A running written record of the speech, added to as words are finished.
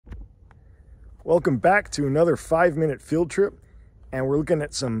Welcome back to another 5-minute field trip, and we're looking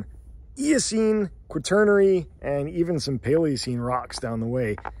at some Eocene, Quaternary, and even some Paleocene rocks down the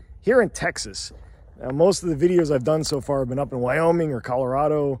way here in Texas. Now, most of the videos I've done so far have been up in Wyoming or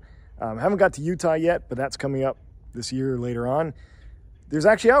Colorado. Haven't got to Utah yet, but that's coming up this year later on. There's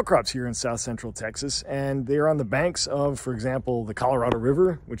actually outcrops here in south central Texas, and they're on the banks of, for example, the Colorado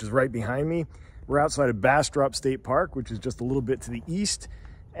River, which is right behind me. We're outside of Bastrop State Park, which is just a little bit to the east.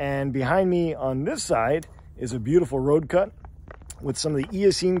 And behind me on this side is a beautiful road cut with some of the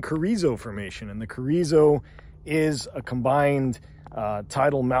Eocene Carrizo formation. And the Carrizo is a combined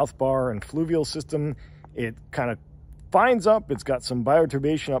tidal mouth bar and fluvial system. It kind of finds up, it's got some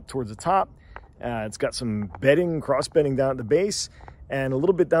bioturbation up towards the top. It's got some bedding, cross bedding down at the base. And a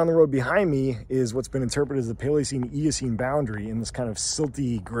little bit down the road behind me is what's been interpreted as the Paleocene-Eocene boundary in this kind of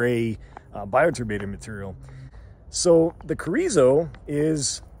silty gray bioturbated material. So the Carrizo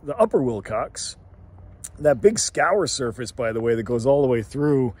is the Upper Wilcox, that big scour surface, by the way, that goes all the way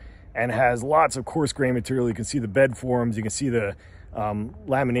through and has lots of coarse grain material. You can see the bed forms, you can see the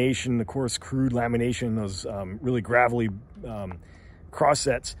lamination, the coarse crude lamination, those really gravelly cross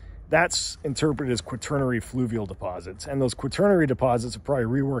sets. That's interpreted as Quaternary fluvial deposits. And those Quaternary deposits are probably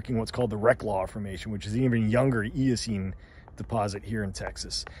reworking what's called the Wrecklaw Formation, which is an even younger Eocene deposit here in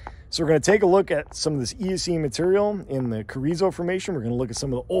Texas. So we're going to take a look at some of this Eocene material in the Carrizo Formation. We're going to look at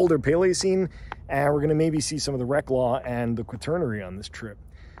some of the older Paleocene, and we're going to maybe see some of the Wrecklaw and the Quaternary on this trip.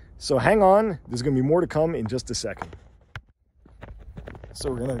 So hang on, there's going to be more to come in just a second. So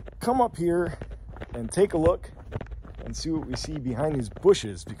we're going to come up here and take a look and see what we see behind these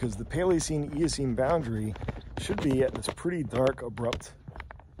bushes, because the Paleocene-Eocene boundary should be at this pretty dark, abrupt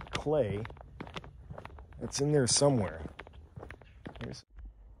clay that's in there somewhere.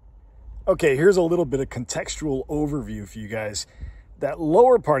 Okay, here's a little bit of contextual overview for you guys. That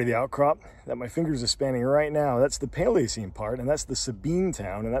lower part of the outcrop that my fingers are spanning right now, that's the Paleocene part, and that's the Sabine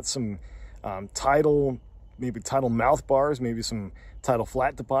town, and that's some tidal, maybe tidal mouth bars, maybe some tidal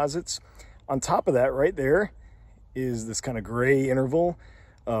flat deposits. On top of that, right there, is this kind of gray interval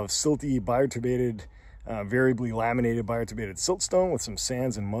of silty bioturbated, variably laminated bioturbated siltstone with some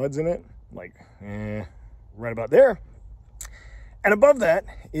sands and muds in it, like right about there. And above that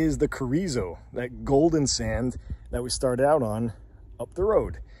is the Carrizo, that golden sand that we started out on up the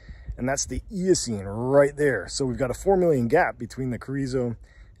road. And that's the Eocene right there. So we've got a 4 million gap between the Carrizo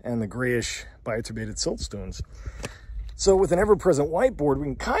and the grayish bioturbated siltstones. So with an ever-present whiteboard, we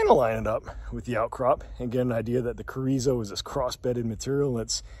can kind of line it up with the outcrop and get an idea that the Carrizo is this cross-bedded material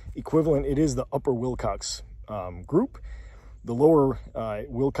that's equivalent. It is the Upper Wilcox group. The lower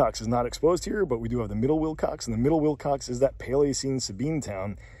Wilcox is not exposed here, but we do have the Middle Wilcox, and the Middle Wilcox is that Paleocene Sabine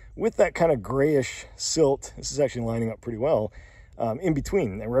town with that kind of grayish silt. This is actually lining up pretty well in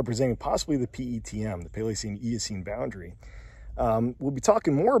between and representing possibly the PETM, the Paleocene-Eocene boundary. We'll be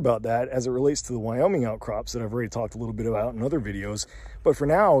talking more about that as it relates to the Wyoming outcrops that I've already talked a little bit about in other videos. But for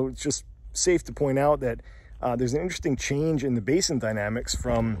now, it's just safe to point out that there's an interesting change in the basin dynamics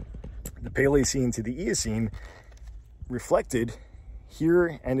from the Paleocene to the Eocene reflected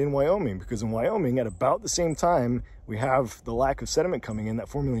here and in Wyoming, because in Wyoming at about the same time we have the lack of sediment coming in, that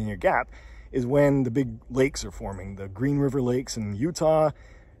 4 million year gap is when the big lakes are forming, the Green River lakes in Utah,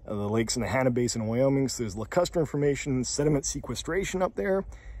 the lakes in the Hanna Basin in Wyoming. So there's lacustrine formation, sediment sequestration up there,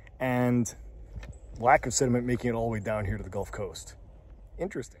 and lack of sediment making it all the way down here to the Gulf Coast.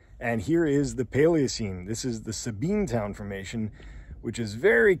 Interesting. And here is the Paleocene. This is the Sabine Town Formation, which is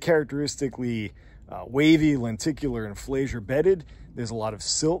very characteristically wavy, lenticular, and flasier bedded. There's a lot of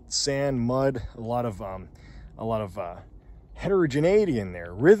silt, sand, mud, a lot of heterogeneity in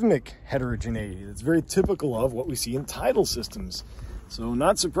there, rhythmic heterogeneity. That's very typical of what we see in tidal systems. So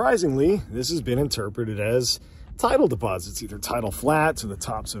not surprisingly, this has been interpreted as tidal deposits, either tidal flats or the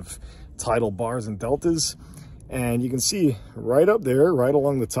tops of tidal bars and deltas. And you can see right up there, right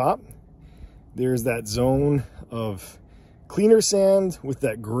along the top, there's that zone of cleaner sand with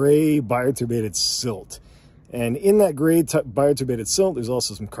that gray bioturbated silt. And in that gray bioturbated silt, there's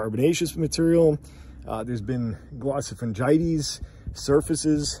also some carbonaceous material. There's been glossopharyngites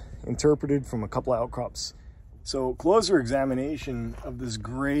surfaces interpreted from a couple outcrops. So closer examination of this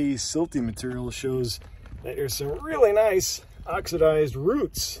gray silty material shows that there's some really nice oxidized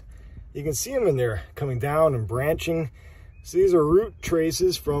roots. You can see them in there coming down and branching. So these are root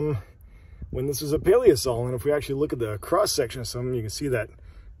traces from when this was a paleosol. And if we actually look at the cross section of some of them, you can see that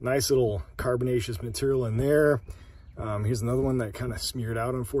nice little carbonaceous material in there. Here's another one that kind of smeared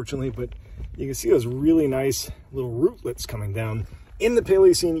out, unfortunately, but you can see those really nice little rootlets coming down in the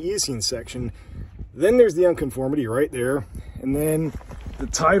Paleocene-Eocene section. Then there's the unconformity right there, and then the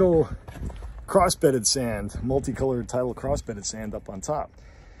tidal cross-bedded sand, multicolored tidal cross-bedded sand up on top.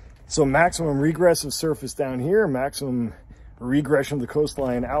 So maximum regress of surface down here, maximum regression of the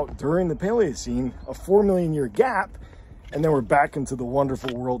coastline out during the Paleocene, a 4 million year gap, and then we're back into the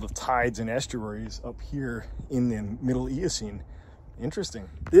wonderful world of tides and estuaries up here in the Middle Eocene. Interesting.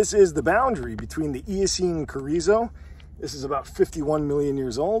 This is the boundary between the Eocene Carrizo. This is about 51 million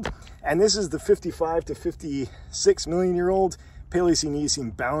years old, and this is the 55 to 56 million year old Paleocene-Eocene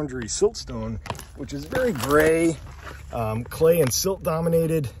boundary siltstone, which is very gray, clay and silt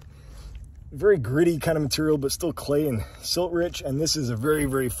dominated, very gritty kind of material, but still clay and silt rich. And this is a very,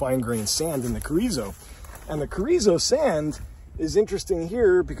 very fine grained sand in the Carrizo. And the Carrizo sand is interesting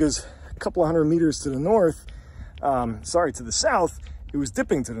here because a couple of 100 meters to the north, to the south, it was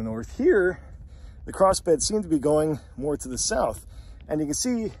dipping to the north. Here, the crossbed seemed to be going more to the south. And you can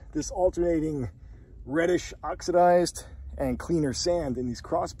see this alternating reddish oxidized and cleaner sand in these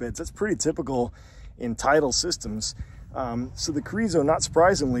crossbeds. That's pretty typical in tidal systems. So the Carrizo, not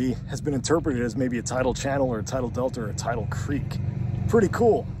surprisingly, has been interpreted as maybe a tidal channel or a tidal delta or a tidal creek. Pretty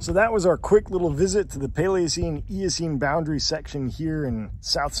cool. So that was our quick little visit to the Paleocene-Eocene boundary section here in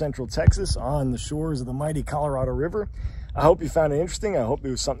south central Texas on the shores of the mighty Colorado River. I hope you found it interesting. I hope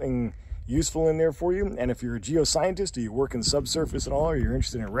there was something useful in there for you. And if you're a geoscientist or you work in subsurface at all, or you're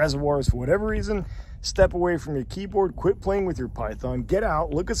interested in reservoirs for whatever reason, step away from your keyboard, quit playing with your Python, get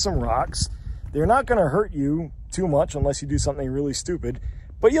out, look at some rocks. They're not going to hurt you too much unless you do something really stupid,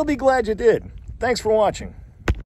 but you'll be glad you did. Thanks for watching.